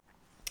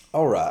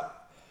All right,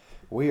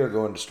 we are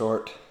going to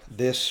start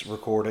this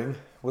recording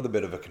with a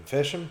bit of a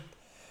confession.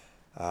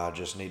 I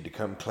just need to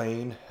come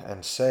clean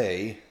and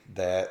say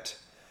that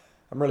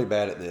I'm really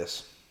bad at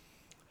this.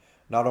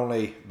 Not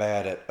only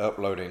bad at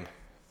uploading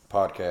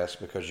podcasts,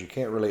 because you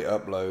can't really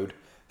upload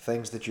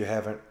things that you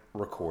haven't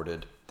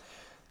recorded.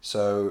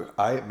 So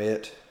I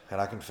admit and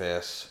I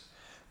confess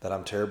that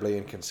I'm terribly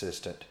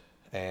inconsistent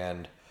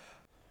and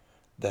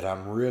that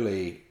I'm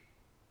really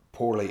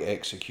poorly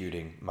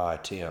executing my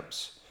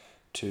attempts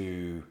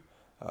to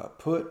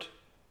put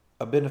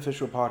a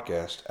beneficial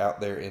podcast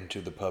out there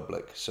into the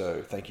public.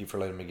 So thank you for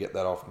letting me get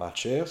that off my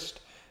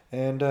chest.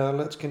 And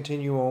let's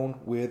continue on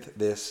with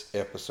this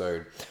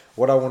episode.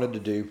 What I wanted to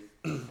do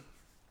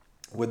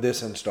with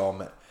this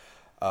installment,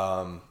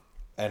 and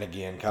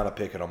again, kind of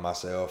picking on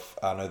myself.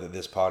 I know that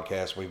this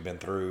podcast, we've been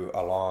through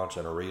a launch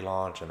and a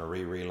relaunch and a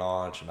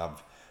re-relaunch, and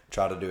I've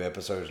tried to do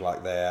episodes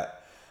like that.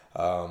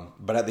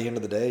 But at the end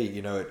of the day,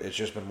 it's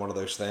just been one of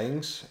those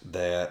things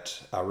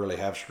that I really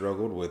have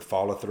struggled with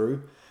follow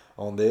through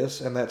on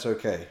this, and that's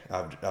okay.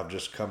 I've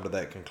just come to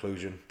that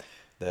conclusion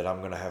that I'm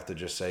going to have to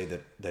just say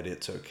that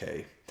it's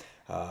okay.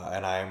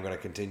 And I am going to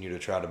continue to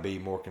try to be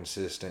more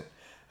consistent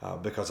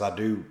because I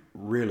do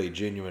really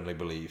genuinely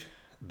believe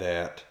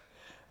that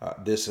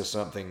this is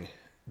something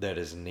that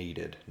is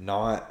needed,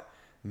 not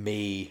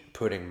me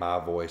putting my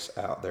voice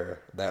out there.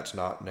 That's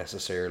not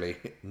necessarily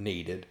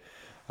needed.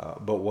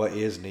 But what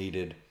is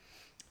needed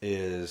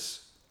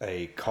is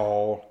a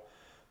call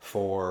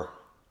for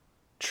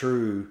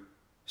true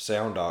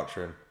sound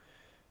doctrine,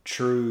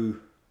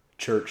 true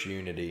church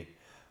unity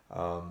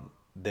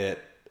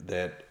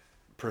that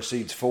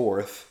proceeds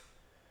forth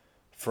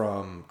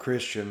from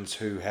Christians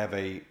who have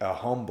a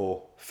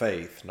humble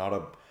faith, not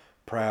a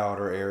proud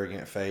or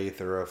arrogant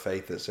faith or a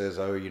faith that says,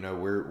 "Oh,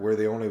 we're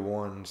the only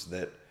ones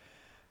that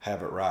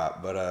have it right,"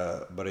 but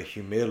a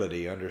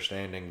humility,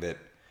 understanding that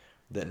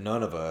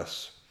none of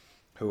us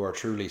who are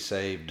truly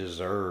saved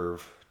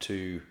deserve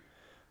to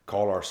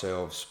call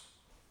ourselves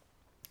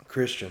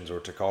Christians or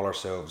to call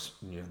ourselves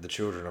the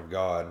children of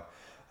God,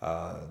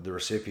 the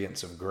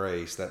recipients of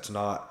grace. That's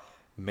not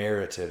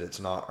merited.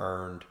 It's not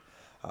earned.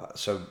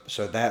 So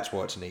that's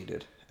what's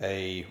needed: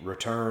 a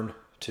return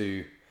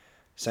to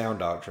sound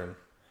doctrine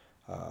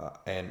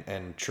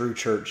and true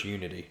church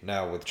unity.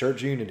 Now, with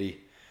church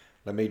unity,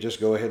 let me just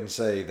go ahead and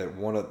say that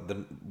one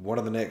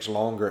of the next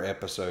longer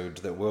episodes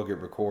that will get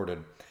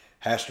recorded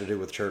has to do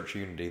with church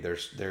unity.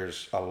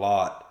 There's a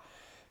lot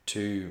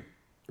to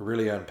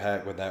really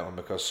unpack with that one,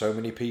 because so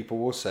many people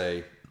will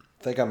say,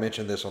 I think I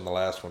mentioned this on the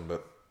last one,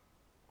 but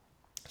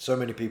so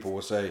many people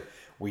will say,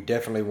 we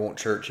definitely want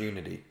church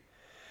unity.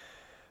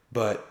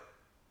 But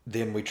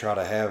then we try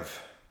to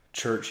have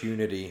church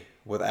unity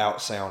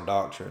without sound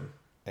doctrine.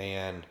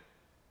 And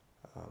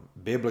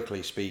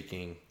biblically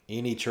speaking,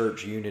 any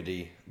church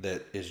unity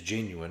that is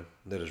genuine,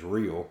 that is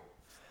real,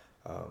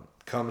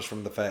 comes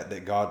from the fact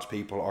that God's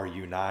people are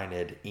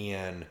united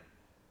in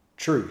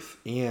truth,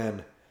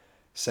 in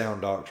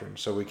sound doctrine.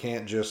 So we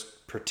can't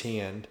just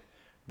pretend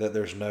that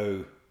there's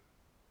no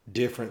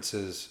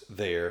differences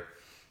there.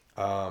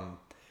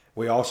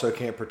 We also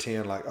can't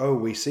pretend like, oh,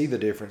 we see the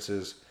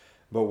differences,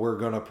 but we're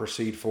going to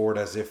proceed forward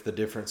as if the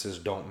differences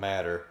don't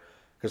matter,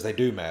 because they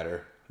do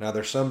matter. Now,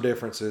 there's some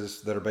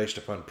differences that are based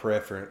upon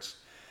preference,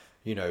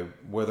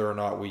 whether or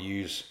not we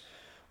use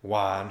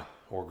wine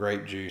or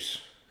grape juice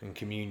in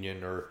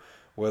communion, or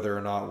whether or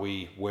not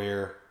we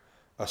wear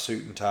a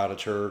suit and tie to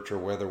church, or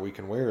whether we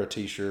can wear a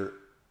t-shirt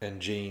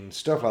and jeans.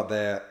 Stuff like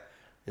that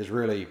is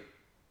really,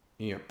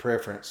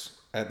 preference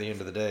at the end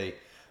of the day.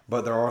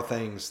 But there are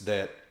things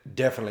that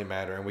definitely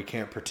matter, and we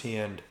can't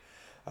pretend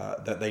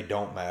that they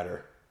don't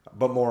matter.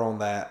 But more on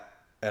that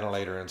at a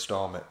later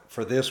installment.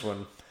 For this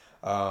one,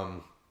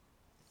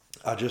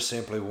 I just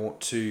simply want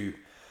to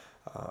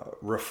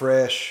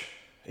refresh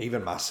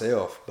even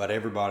myself, but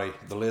everybody,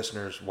 the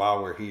listeners,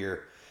 while we're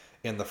here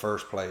in the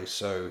first place.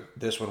 So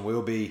this one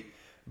will be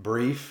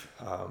brief.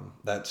 I'm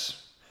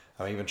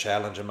even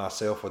challenging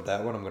myself with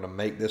that one. I'm going to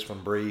make this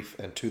one brief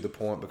and to the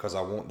point, because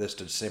I want this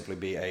to simply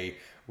be a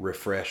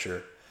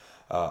refresher,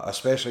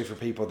 especially for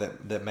people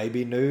that may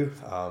be new.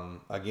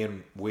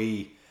 Again,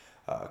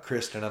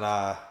 Kristen and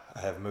I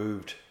have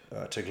moved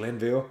to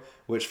Glenville,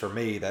 which for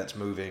me, that's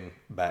moving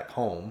back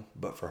home.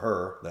 But for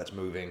her, that's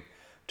moving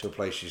to a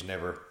place she's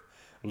never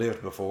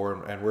lived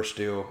before. And we're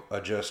still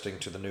adjusting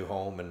to the new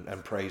home,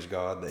 and praise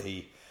God that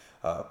He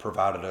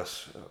provided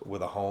us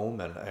with a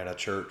home and a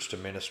church to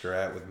minister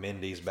at with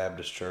Mindy's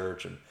Baptist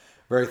Church. And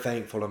very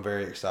thankful and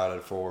very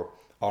excited for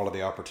all of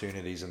the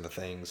opportunities and the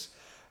things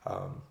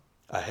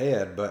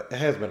ahead. But it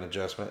has been an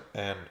adjustment.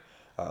 And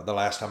the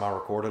last time I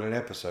recorded an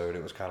episode,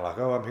 it was kind of like,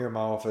 oh, I'm here in my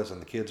office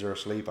and the kids are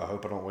asleep. I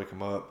hope I don't wake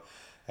them up.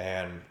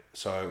 And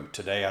so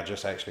today I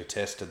just actually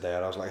tested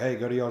that. I was like, hey,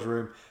 go to y'all's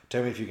room.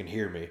 Tell me if you can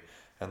hear me.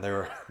 And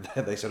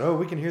they said, oh,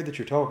 we can hear that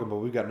you're talking, but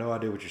we've got no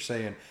idea what you're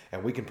saying,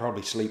 and we can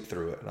probably sleep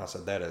through it. And I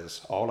said, that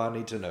is all I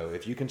need to know.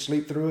 If you can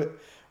sleep through it,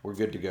 we're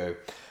good to go.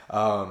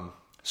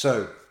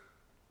 So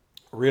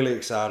really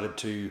excited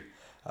to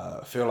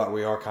feel like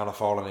we are kind of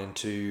falling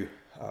into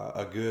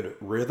a good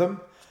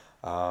rhythm,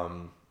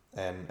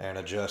 and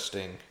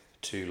adjusting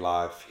to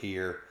life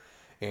here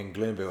in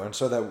Glenville. And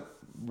so that,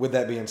 with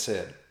that being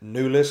said,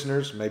 new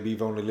listeners, maybe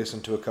you've only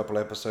listened to a couple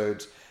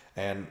episodes,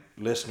 and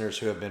listeners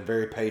who have been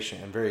very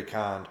patient and very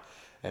kind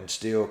and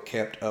still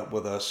kept up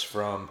with us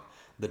from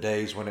the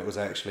days when it was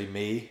actually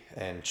me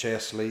and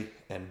Chesley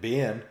and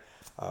Ben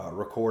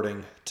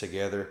recording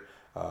together.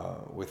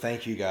 We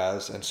thank you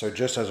guys. And so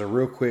just as a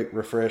real quick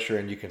refresher,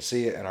 and you can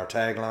see it in our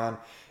tagline,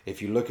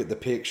 if you look at the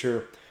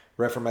picture,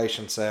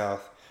 Reformation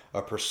South,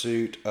 a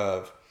pursuit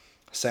of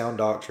sound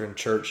doctrine,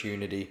 church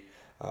unity,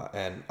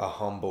 and a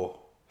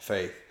humble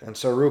faith. And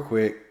so real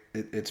quick,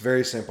 it's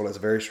very simple. It's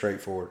very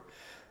straightforward.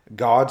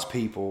 God's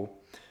people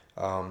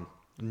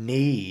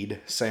need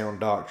sound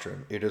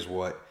doctrine. It's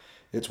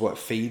what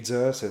feeds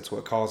us. It's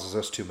what causes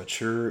us to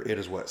mature. It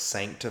is what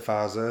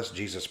sanctifies us.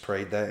 Jesus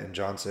prayed that in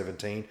John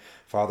 17.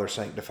 Father,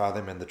 sanctify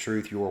them in the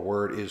truth. Your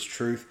word is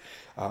truth.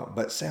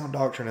 But sound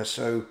doctrine is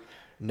so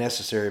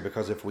necessary,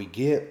 because if we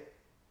get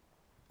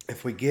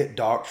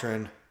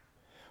doctrine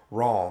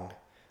wrong,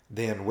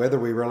 then whether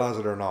we realize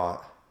it or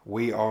not,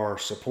 we are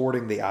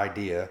supporting the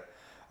idea,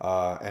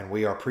 and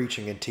we are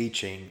preaching and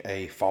teaching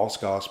a false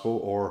gospel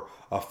or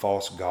a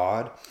false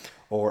God,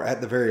 or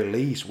at the very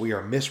least, we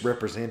are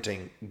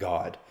misrepresenting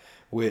God,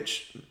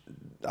 which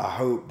I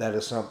hope that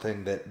is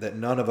something that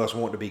none of us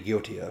want to be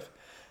guilty of.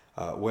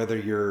 Whether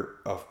you're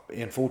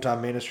in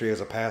full-time ministry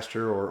as a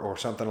pastor or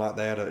something like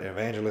that, an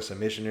evangelist, a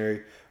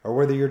missionary, or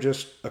whether you're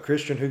just a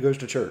Christian who goes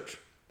to church,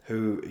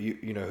 who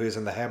who is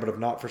in the habit of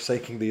not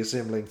forsaking the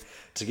assembling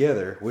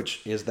together,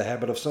 which is the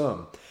habit of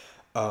some.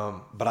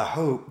 But I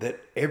hope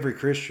that every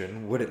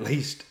Christian would at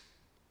least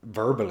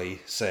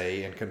verbally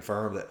say and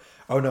confirm that,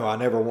 oh no, I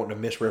never want to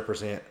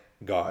misrepresent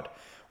God.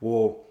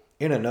 Well,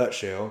 in a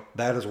nutshell,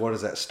 that is what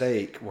is at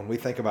stake when we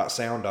think about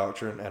sound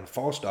doctrine and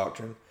false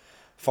doctrine.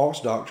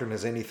 False doctrine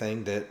is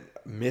anything that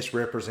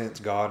misrepresents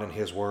God and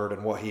His Word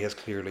and what He has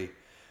clearly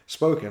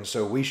spoken.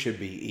 So we should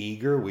be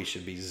eager, we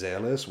should be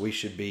zealous, we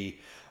should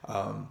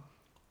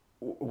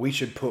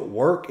put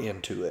work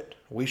into it.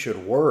 We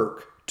should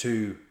work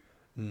to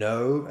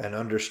know and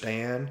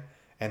understand,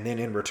 and then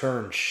in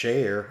return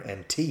share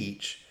and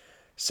teach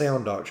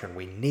sound doctrine.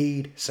 We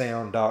need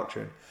sound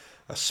doctrine,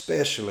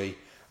 especially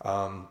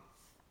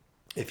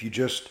if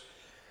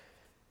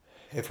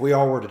we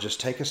all were to just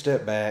take a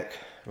step back.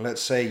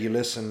 Let's say you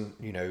listen,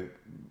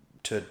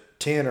 to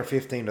 10 or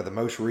 15 of the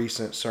most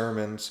recent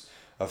sermons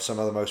of some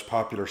of the most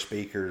popular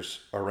speakers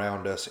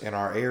around us in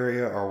our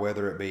area, or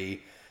whether it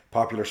be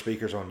popular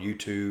speakers on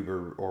YouTube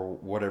or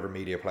whatever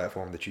media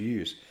platform that you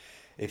use.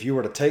 If you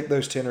were to take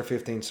those 10 or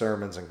 15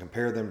 sermons and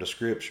compare them to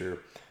Scripture,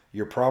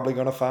 you're probably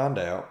going to find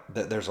out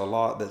that there's a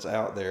lot that's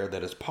out there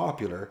that is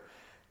popular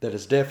that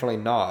is definitely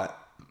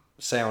not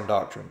sound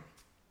doctrine.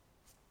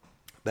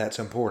 That's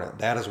important.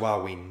 That is why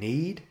we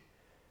need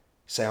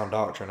sound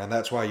doctrine. And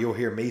that's why you'll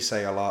hear me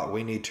say a lot,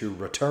 we need to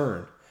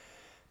return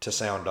to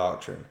sound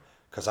doctrine.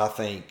 Because I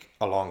think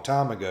a long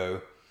time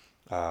ago,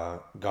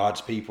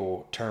 God's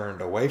people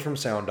turned away from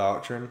sound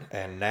doctrine.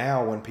 And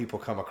now when people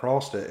come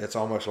across it, it's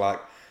almost like,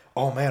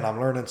 oh man, I'm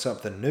learning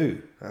something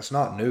new. That's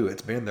not new.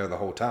 It's been there the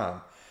whole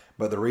time.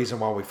 But the reason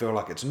why we feel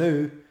like it's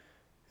new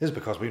is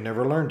because we've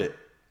never learned it.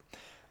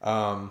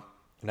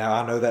 Now,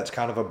 I know that's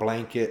kind of a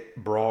blanket,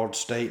 broad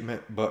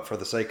statement, but for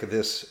the sake of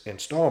this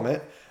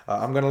installment,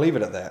 I'm going to leave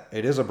it at that.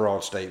 It is a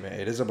broad statement.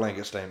 It is a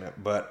blanket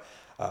statement, but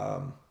I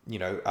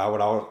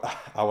would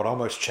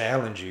almost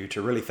challenge you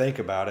to really think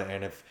about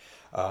it.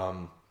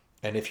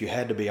 And if you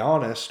had to be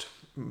honest,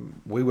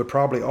 we would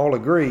probably all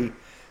agree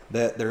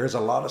that there is a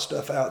lot of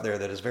stuff out there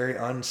that is very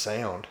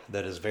unsound,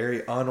 that is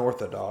very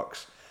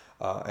unorthodox,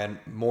 and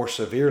more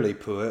severely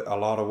put, a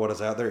lot of what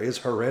is out there is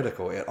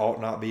heretical. It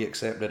ought not be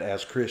accepted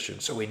as Christian.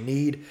 So we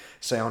need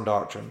sound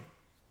doctrine.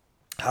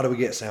 How do we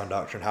get sound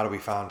doctrine? How do we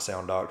find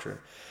sound doctrine?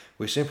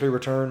 We simply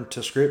return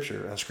to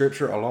Scripture and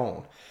Scripture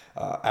alone.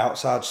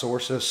 Outside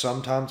sources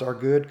sometimes are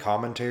good,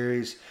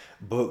 commentaries,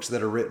 books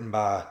that are written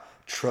by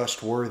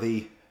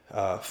trustworthy,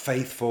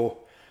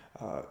 faithful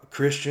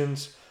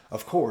Christians.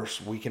 Of course,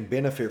 we can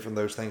benefit from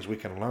those things, we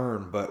can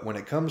learn, but when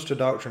it comes to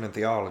doctrine and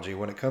theology,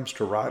 when it comes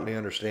to rightly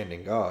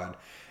understanding God,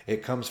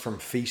 it comes from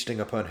feasting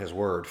upon His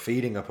Word,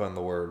 feeding upon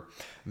the Word,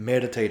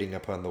 meditating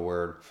upon the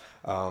Word.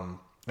 And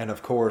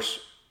of course,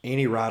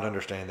 any right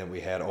understanding that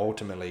we had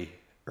ultimately,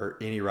 or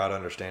any right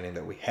understanding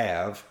that we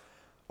have,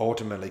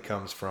 ultimately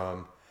comes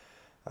from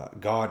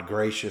God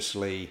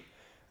graciously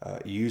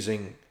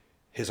using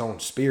His own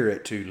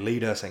Spirit to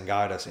lead us and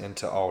guide us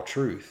into all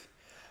truth.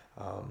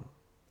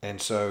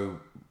 And so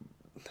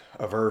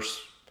a verse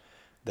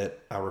that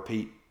I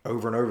repeat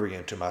over and over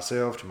again to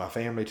myself, to my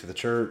family, to the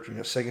church,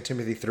 2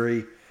 Timothy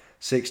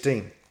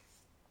 3:16.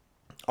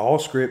 All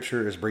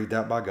Scripture is breathed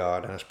out by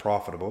God and is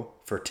profitable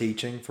for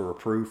teaching, for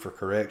reproof, for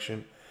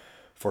correction,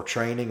 for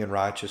training in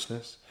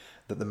righteousness,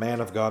 that the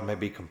man of God may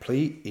be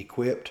complete,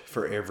 equipped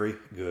for every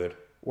good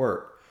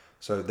work.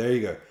 So there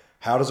you go.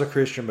 How does a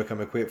Christian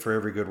become equipped for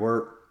every good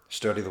work?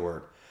 Study the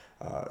Word.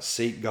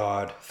 Seek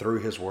God through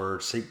His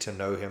Word. Seek to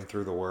know Him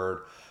through the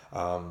Word.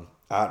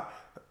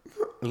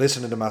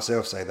 listening to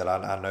myself say that,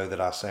 I know that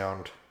I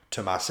sound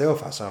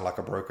like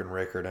a broken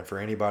record. And for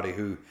anybody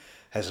who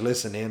has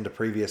listened in to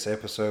previous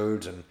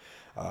episodes and,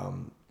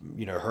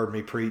 heard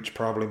me preach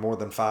probably more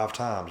than 5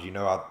 times,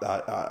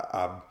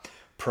 I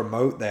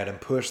promote that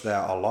and push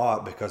that a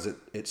lot because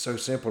it's so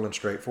simple and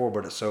straightforward,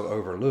 but it's so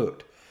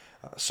overlooked.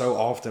 So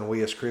often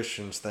we as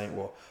Christians think,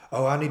 well,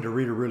 oh, I need to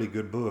read a really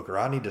good book, or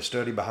I need to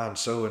study behind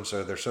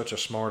so-and-so. They're such a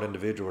smart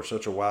individual or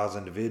such a wise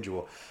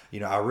individual.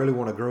 I really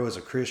want to grow as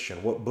a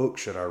Christian. What book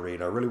should I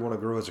read? I really want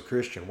to grow as a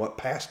Christian. What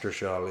pastor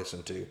should I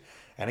listen to?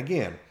 And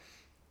again,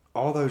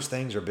 all those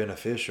things are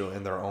beneficial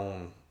in their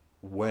own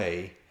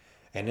way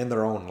and in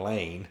their own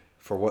lane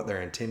for what they're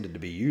intended to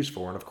be used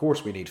for. And of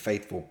course, we need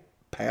faithful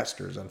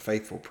pastors and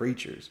faithful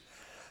preachers.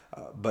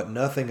 But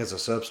nothing is a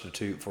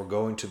substitute for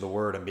going to the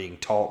Word and being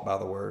taught by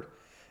the Word,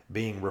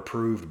 being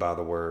reproved by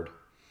the Word,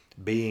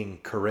 being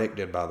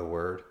corrected by the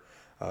Word,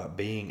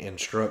 being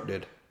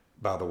instructed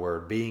by the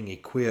Word, being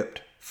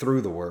equipped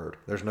through the Word.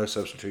 There's no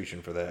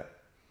substitution for that.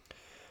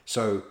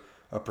 So,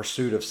 a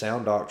pursuit of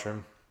sound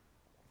doctrine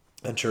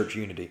and church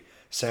unity.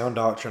 Sound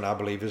doctrine, I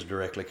believe, is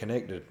directly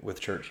connected with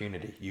church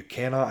unity. You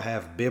cannot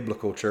have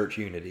biblical church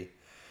unity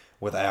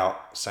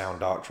without sound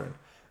doctrine.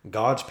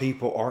 God's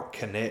people aren't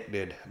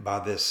connected by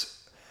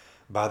this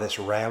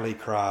rally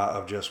cry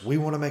of just, we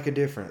want to make a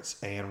difference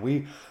and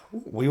we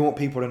want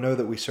people to know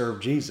that we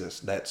serve Jesus.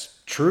 That's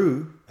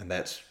true and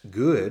that's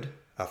good.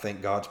 I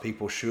think God's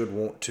people should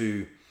want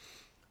to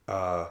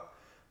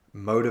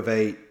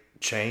motivate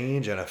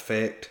change and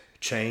affect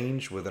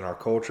change within our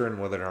culture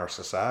and within our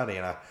society.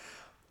 And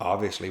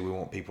obviously we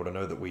want people to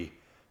know that we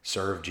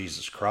serve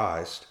Jesus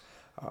Christ.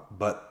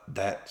 But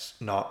that's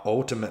not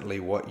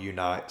ultimately what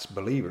unites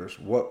believers.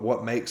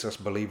 What makes us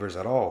believers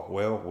at all?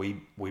 Well,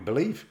 we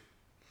believe.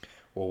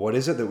 Well, what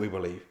is it that we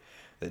believe?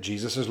 That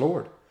Jesus is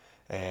Lord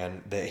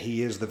and that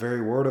He is the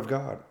very Word of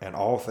God, and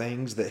all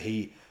things that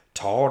He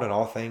taught and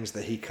all things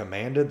that He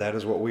commanded, that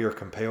is what we are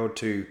compelled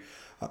to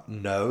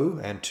know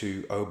and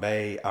to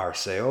obey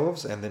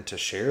ourselves, and then to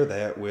share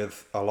that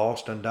with a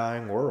lost and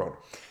dying world,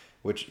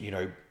 which,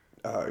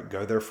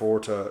 go therefore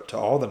to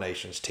all the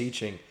nations,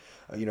 teaching,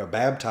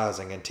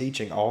 baptizing and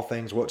teaching all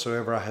things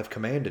whatsoever I have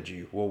commanded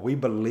you. Well, we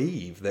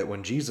believe that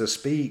when Jesus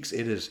speaks,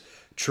 it is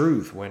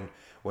truth. When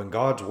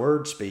God's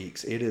word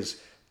speaks, it is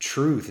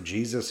truth.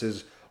 Jesus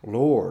is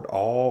Lord.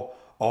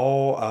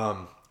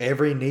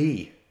 Every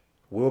knee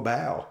will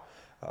bow,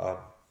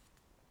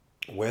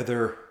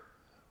 whether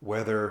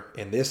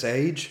in this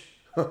age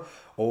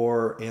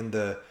or in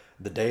the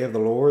day of the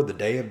Lord, the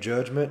day of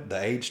judgment,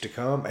 the age to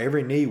come.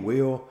 Every knee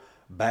will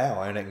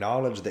bow and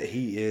acknowledge that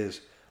He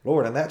is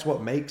Lord, and that's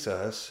what makes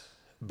us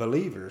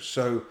believers.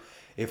 So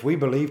if we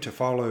believe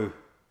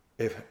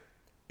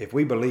if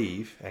we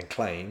believe and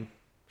claim,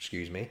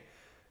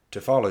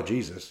 to follow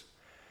Jesus,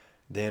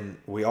 then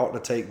we ought to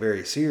take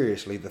very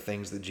seriously the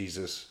things that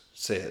Jesus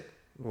said.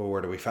 Well,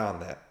 where do we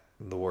find that?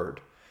 In the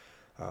Word.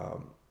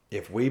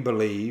 If we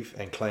believe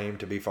and claim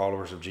to be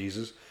followers of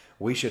Jesus,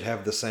 we should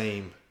have the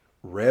same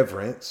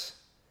reverence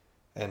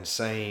and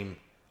same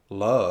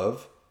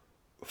love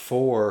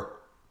for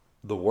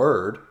the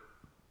Word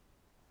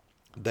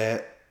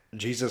that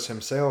Jesus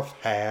Himself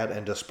had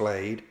and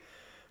displayed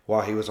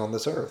while He was on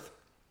this earth.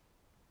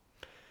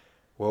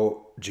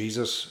 Well,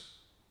 Jesus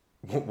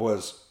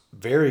was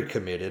very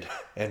committed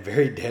and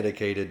very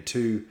dedicated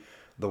to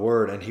the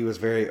Word, and He was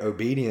very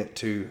obedient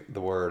to the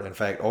Word. In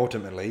fact,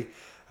 ultimately,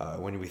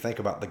 when we think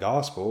about the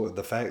gospel,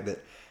 the fact that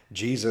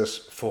Jesus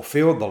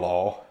fulfilled the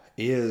law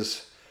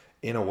is,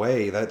 in a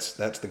way, that's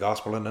the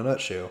gospel in a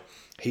nutshell.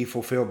 He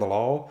fulfilled the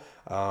law.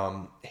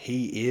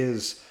 He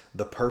is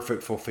the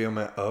perfect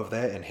fulfillment of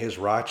that, and His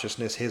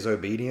righteousness, His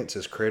obedience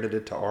is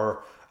credited to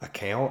our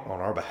account on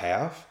our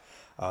behalf.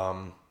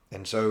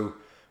 And so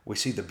we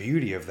see the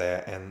beauty of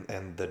that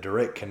and the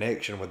direct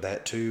connection with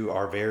that to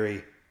our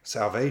very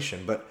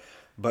salvation.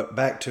 But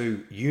back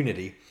to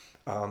unity,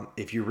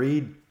 if you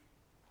read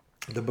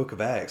the book of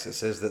Acts, it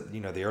says that,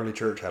 the early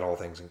church had all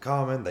things in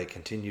common. They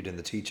continued in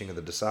the teaching of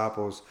the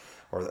disciples,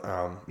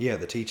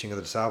 the teaching of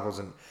the disciples,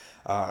 and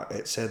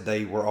it said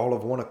they were all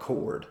of one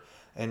accord.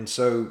 And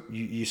so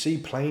you see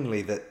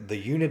plainly that the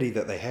unity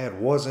that they had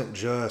wasn't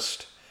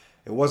just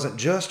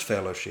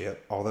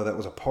fellowship, although that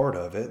was a part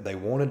of it. They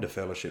wanted to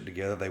fellowship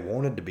together. They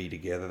wanted to be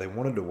together. They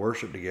wanted to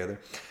worship together.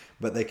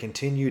 But they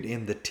continued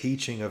in the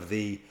teaching of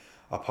the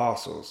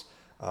apostles.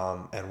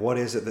 And what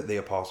is it that the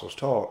apostles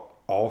taught?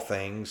 All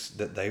things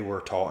that they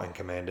were taught and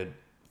commanded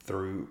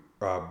through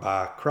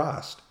by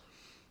Christ.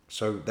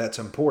 So that's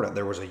important.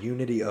 There was a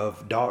unity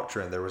of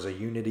doctrine. There was a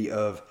unity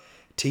of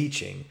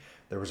teaching.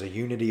 There was a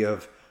unity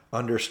of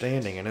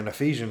understanding. And in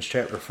Ephesians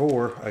chapter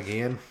 4,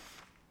 again,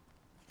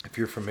 if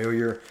you're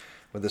familiar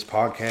with this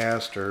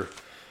podcast or,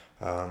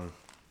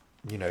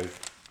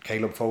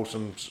 Caleb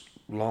Folsom's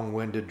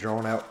long-winded,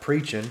 drawn-out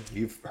preaching,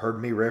 you've heard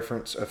me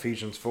reference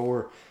Ephesians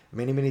 4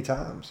 many, many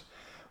times.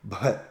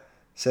 But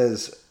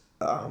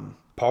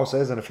Paul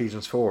says in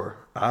Ephesians 4,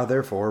 I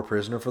therefore, a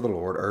prisoner for the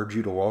Lord, urge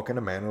you to walk in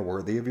a manner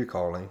worthy of your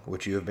calling,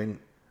 which you have been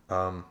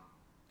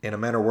in a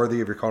manner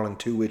worthy of your calling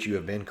to which you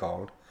have been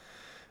called,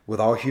 with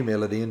all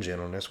humility and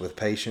gentleness, with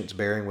patience,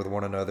 bearing with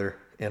one another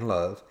in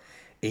love,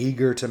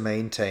 eager to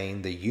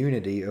maintain the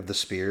unity of the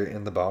Spirit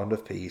in the bond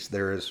of peace.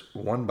 There is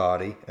one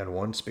body and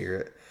one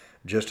Spirit,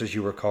 just as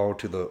you were called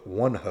to the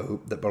one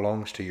hope that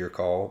belongs to your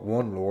call,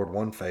 one Lord,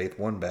 one faith,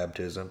 one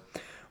baptism,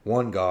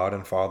 one God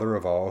and Father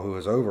of all, who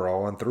is over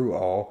all and through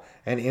all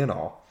and in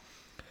all.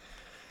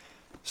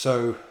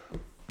 So,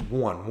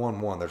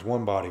 one. There's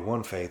one body,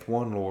 one faith,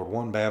 one Lord,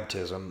 one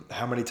baptism.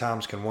 How many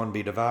times can one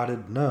be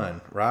divided?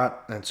 None, right?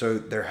 And so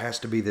there has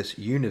to be this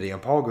unity.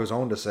 And Paul goes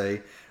on to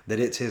say that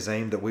it's his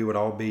aim that we would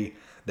all be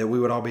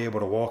able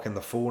to walk in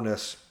the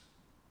fullness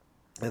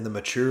and the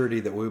maturity,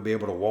 that we would be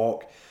able to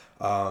walk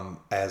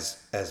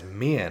as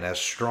men, as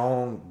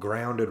strong,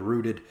 grounded,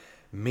 rooted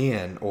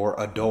men, or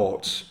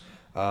adults.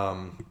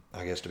 I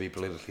guess to be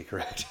politically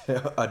correct,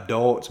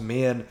 adults,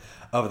 men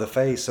of the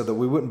faith, so that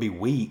we wouldn't be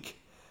weak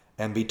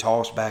and be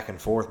tossed back and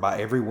forth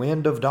by every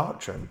wind of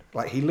doctrine.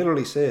 Like he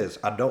literally says,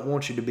 I don't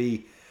want you to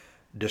be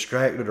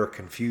distracted or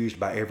confused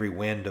by every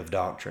wind of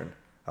doctrine.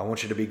 I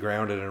want you to be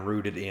grounded and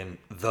rooted in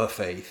the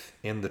faith,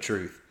 in the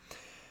truth.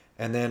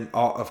 And then,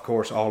 of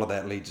course, all of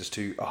that leads us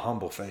to a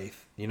humble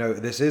faith. You know,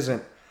 this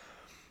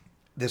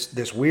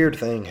weird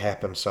thing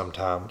happens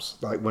sometimes.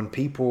 Like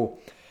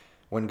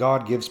when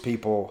God gives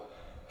people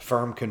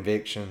firm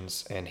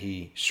convictions and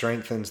he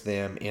strengthens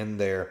them in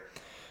their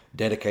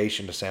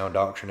dedication to sound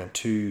doctrine and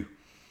to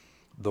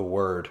the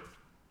word,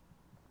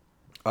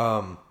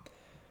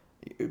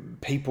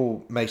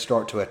 people may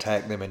start to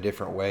attack them in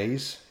different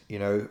ways. You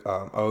know,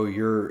 oh,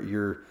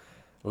 you're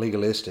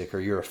legalistic, or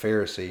you're a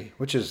Pharisee,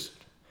 which is,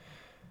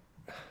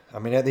 I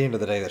mean, at the end of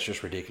the day, that's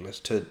just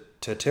ridiculous. To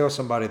tell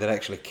somebody that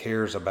actually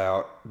cares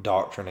about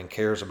doctrine and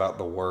cares about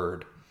the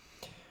word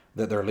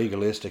that they're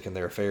legalistic and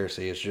they're a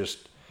Pharisee is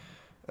just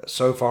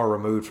so far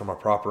removed from a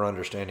proper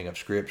understanding of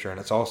Scripture, and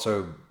it's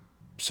also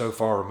so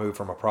far removed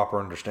from a proper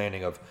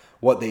understanding of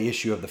what the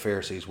issue of the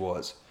Pharisees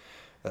was.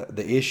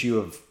 The issue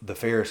of the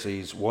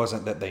Pharisees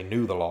wasn't that they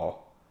knew the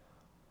law.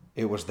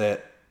 It was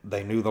that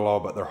they knew the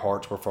law, but their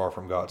hearts were far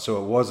from God. So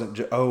it wasn't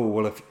just, oh,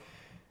 well,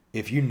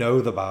 if you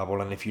know the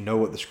Bible and if you know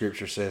what the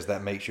Scripture says,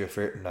 that makes you a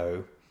Pharisee.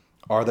 No.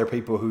 Are there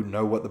people who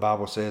know what the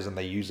Bible says and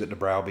they use it to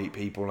browbeat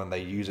people and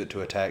they use it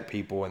to attack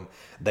people and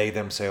they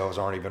themselves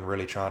aren't even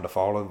really trying to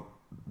follow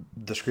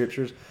the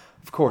Scriptures?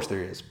 Of course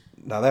there is.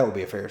 Now that would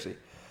be a Pharisee.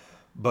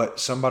 But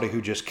somebody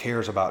who just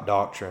cares about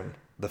doctrine,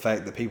 the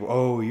fact that people,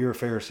 oh, you're a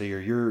Pharisee or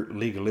you're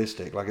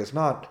legalistic. Like, it's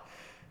not.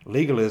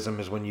 Legalism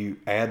is when you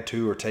add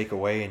to or take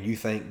away and you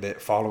think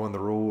that following the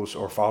rules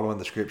or following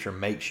the Scripture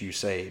makes you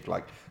saved.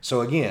 Like,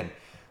 so again,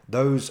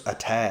 those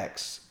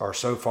attacks are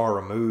so far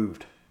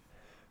removed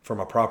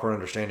from a proper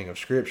understanding of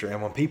Scripture.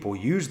 And when people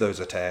use those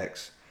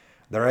attacks,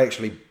 they're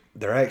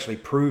actually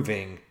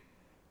proving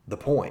the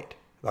point.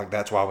 Like,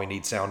 that's why we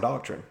need sound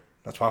doctrine.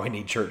 That's why we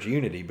need church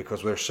unity,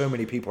 because there's so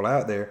many people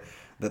out there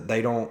that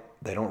they don't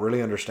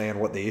really understand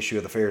what the issue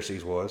of the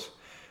Pharisees was.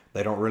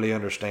 They don't really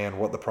understand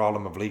what the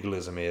problem of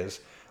legalism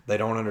is. They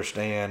don't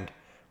understand,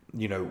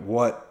 you know,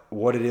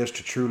 what it is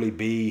to truly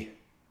be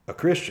a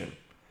Christian,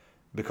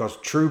 because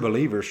true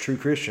believers, true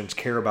Christians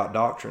care about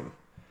doctrine.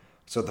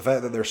 So the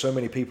fact that there's so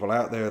many people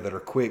out there that are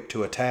quick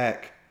to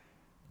attack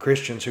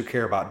Christians who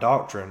care about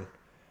doctrine,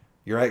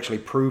 you're actually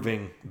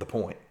proving the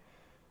point.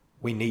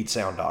 We need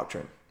sound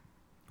doctrine.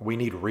 We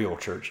need real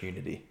church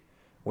unity.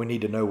 We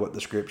need to know what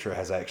the Scripture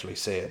has actually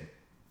said.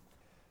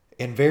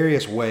 In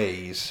various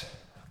ways,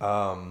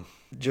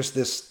 just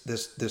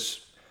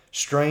this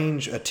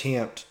strange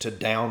attempt to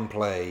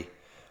downplay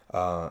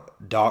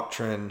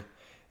doctrine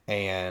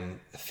and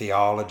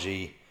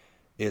theology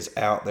is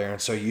out there.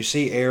 And so you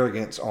see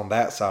arrogance on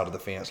that side of the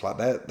fence. Like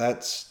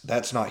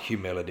that's not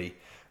humility.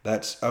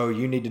 That's, oh,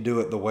 you need to do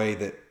it the way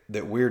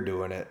that we're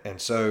doing it. And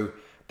so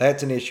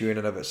that's an issue in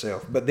and of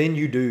itself. But then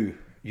you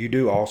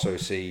do also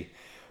see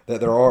that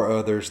there are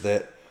others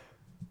that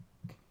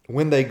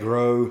when they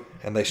grow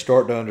and they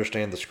start to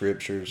understand the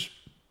Scriptures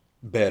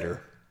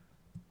better,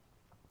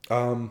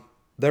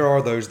 there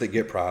are those that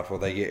get prideful,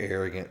 they get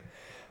arrogant.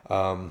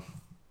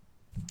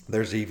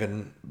 There's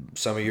even,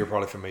 some of you are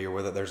probably familiar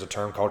with it, there's a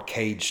term called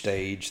cage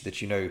stage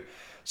that, you know,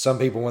 some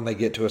people when they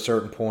get to a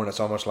certain point, it's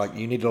almost like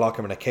you need to lock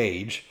them in a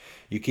cage.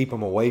 You keep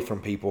them away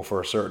from people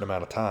for a certain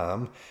amount of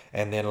time,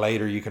 and then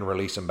later you can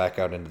release them back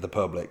out into the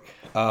public.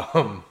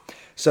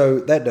 So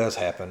that does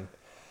happen.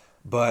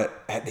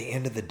 But at the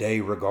end of the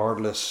day,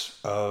 regardless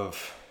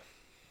of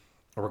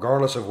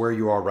where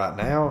you are right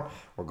now,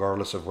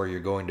 regardless of where you're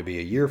going to be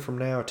a year from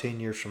now, 10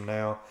 years from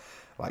now,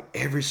 like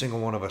every single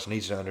one of us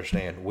needs to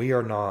understand we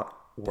are not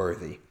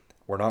worthy.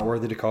 We're not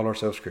worthy to call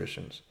ourselves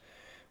Christians.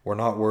 We're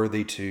not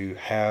worthy to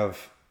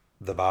have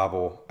the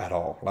Bible at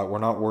all. Like, we're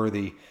not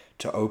worthy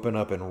to open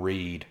up and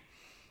read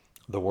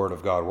the Word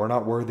of God. We're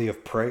not worthy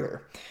of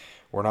prayer.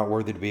 We're not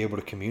worthy to be able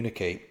to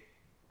communicate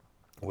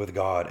with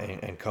God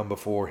and come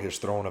before His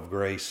throne of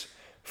grace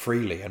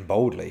freely and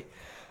boldly.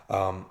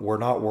 We're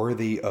not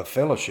worthy of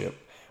fellowship.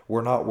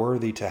 We're not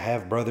worthy to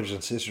have brothers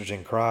and sisters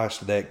in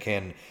Christ that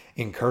can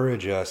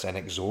encourage us and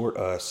exhort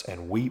us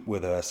and weep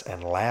with us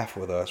and laugh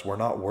with us. We're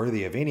not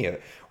worthy of any of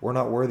it. We're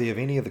not worthy of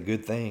any of the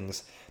good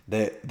things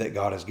that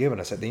God has given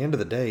us. At the end of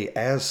the day,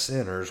 as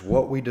sinners,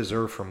 what we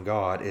deserve from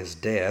God is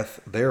death.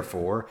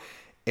 Therefore,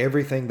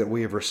 everything that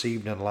we have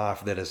received in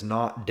life that is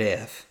not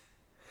death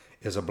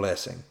is a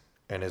blessing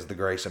and is the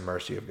grace and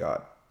mercy of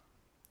God.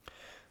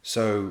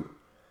 So,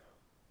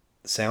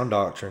 sound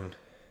doctrine,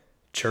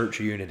 church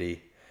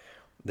unity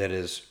that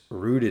is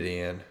rooted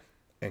in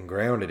and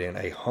grounded in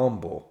a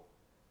humble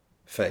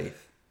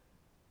faith.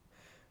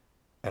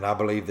 And I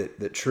believe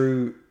that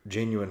true,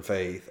 genuine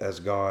faith, as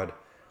God,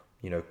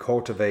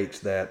 cultivates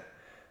that,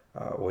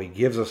 He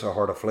gives us a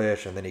heart of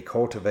flesh, and then He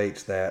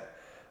cultivates that,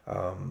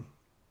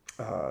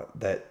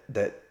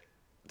 that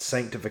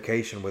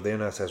sanctification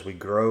within us as we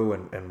grow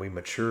and we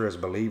mature as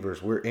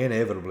believers. We're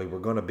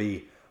going to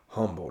be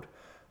humbled.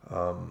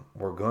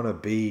 We're going to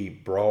be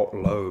brought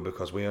low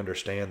because we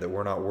understand that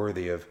we're not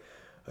worthy of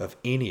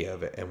any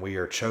of it, and we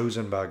are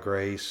chosen by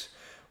grace.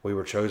 We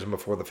were chosen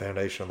before the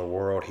foundation of the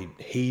world.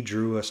 He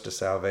drew us to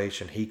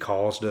salvation. He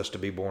caused us to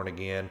be born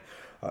again.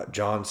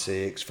 John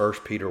 6, 1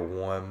 Peter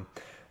 1.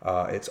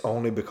 It's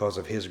only because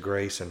of His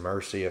grace and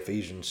mercy.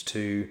 Ephesians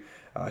 2.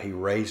 He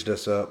raised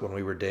us up when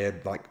we were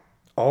dead. Like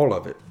all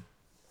of it.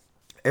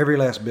 Every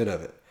last bit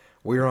of it.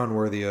 We're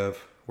unworthy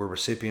of. We're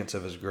recipients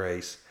of His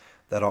grace.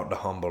 That ought to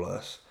humble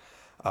us.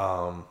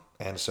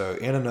 And so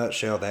in a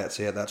nutshell, that's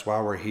it. That's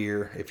why we're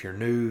here. If you're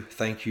new,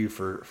 thank you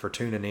for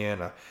tuning in.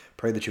 I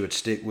pray that you would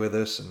stick with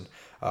us and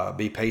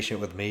be patient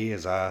with me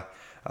as I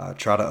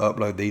try to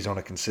upload these on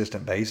a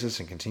consistent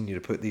basis and continue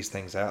to put these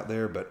things out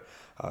there. But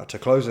to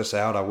close this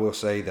out, I will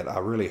say that I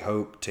really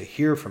hope to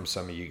hear from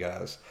some of you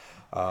guys.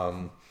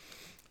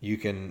 You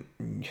can,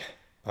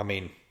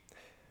 I'm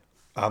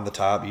the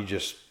type, you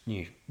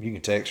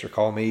can text or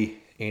call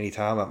me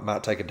anytime. It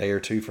might take a day or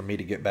two for me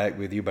to get back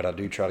with you, but I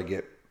do try to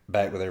get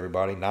back with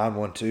everybody.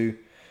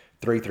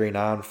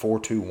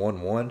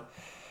 912-339-4211.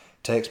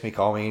 Text me,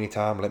 call me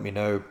anytime. Let me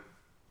know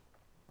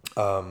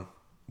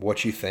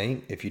what you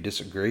think. If you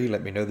disagree,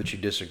 let me know that you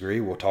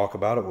disagree. We'll talk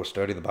about it. We'll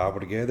study the Bible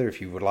together.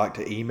 If you would like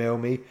to email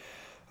me,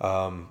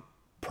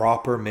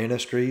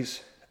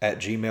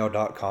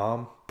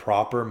 properministries@gmail.com.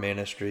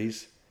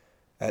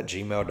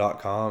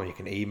 properministries@gmail.com. You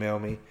can email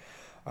me.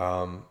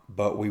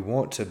 But we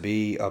want to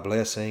be a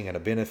blessing and a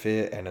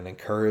benefit and an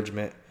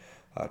encouragement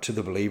to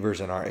the believers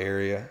in our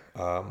area.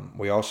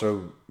 We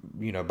also,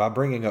 by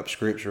bringing up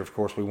Scripture, of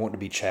course, we want to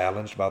be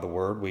challenged by the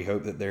Word. We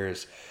hope that there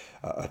is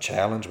a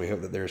challenge. We hope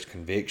that there is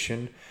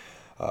conviction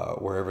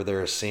wherever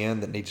there is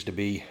sin that needs to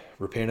be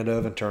repented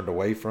of and turned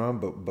away from.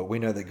 But we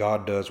know that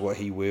God does what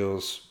He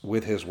wills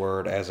with His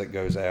Word as it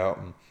goes out.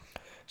 And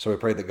so we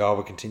pray that God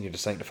will continue to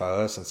sanctify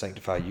us and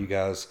sanctify you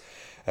guys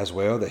as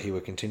well, that He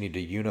would continue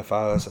to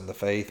unify us in the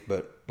faith.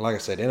 But like I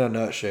said, in a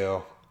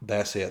nutshell,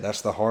 that's it.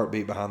 That's the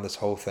heartbeat behind this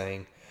whole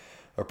thing.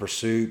 A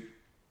pursuit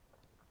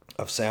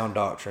of sound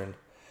doctrine,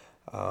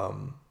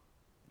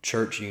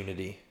 church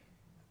unity,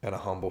 and a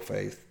humble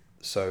faith.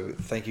 So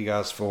thank you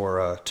guys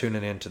for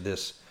tuning in to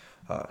this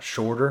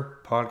shorter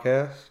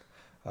podcast.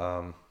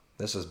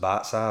 This is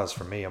bite-sized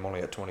for me. I'm only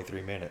at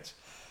 23 minutes.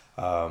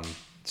 So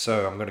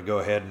I'm going to go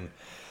ahead and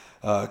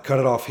cut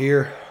it off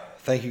here.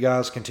 Thank you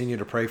guys. Continue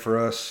to pray for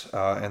us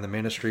and the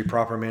ministry,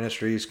 Proper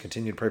Ministries.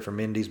 Continue to pray for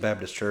Mindy's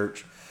Baptist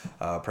Church.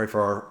 Pray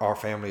for our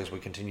family as we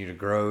continue to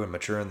grow and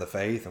mature in the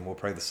faith, and we'll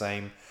pray the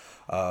same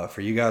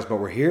for you guys.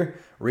 But we're here.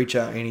 Reach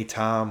out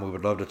anytime. We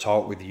would love to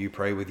talk with you,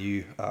 pray with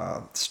you,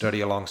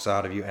 study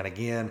alongside of you. And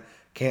again,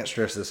 can't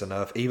stress this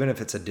enough. Even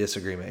if it's a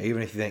disagreement,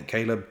 even if you think,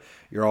 Caleb,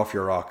 you're off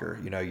your rocker,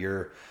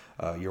 you're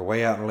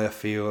way out in left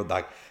field,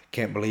 like,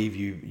 can't believe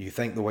you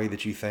think the way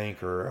that you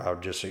think, or I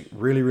just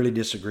really, really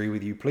disagree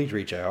with you, please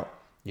reach out.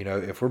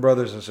 If we're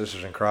brothers and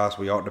sisters in Christ,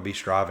 we ought to be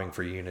striving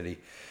for unity.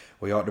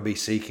 We ought to be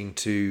seeking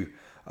to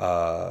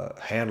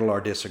handle our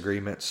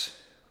disagreements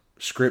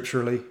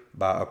scripturally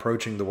by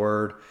approaching the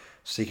Word,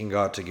 seeking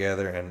God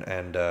together,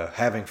 and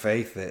having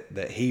faith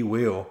that He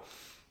will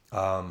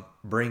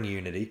bring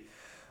unity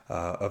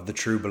of the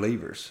true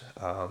believers.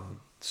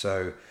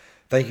 So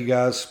thank you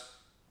guys.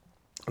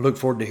 Look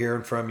forward to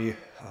hearing from you,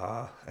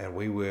 and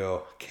we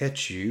will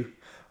catch you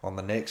on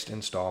the next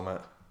installment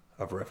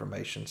of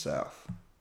Reformation South.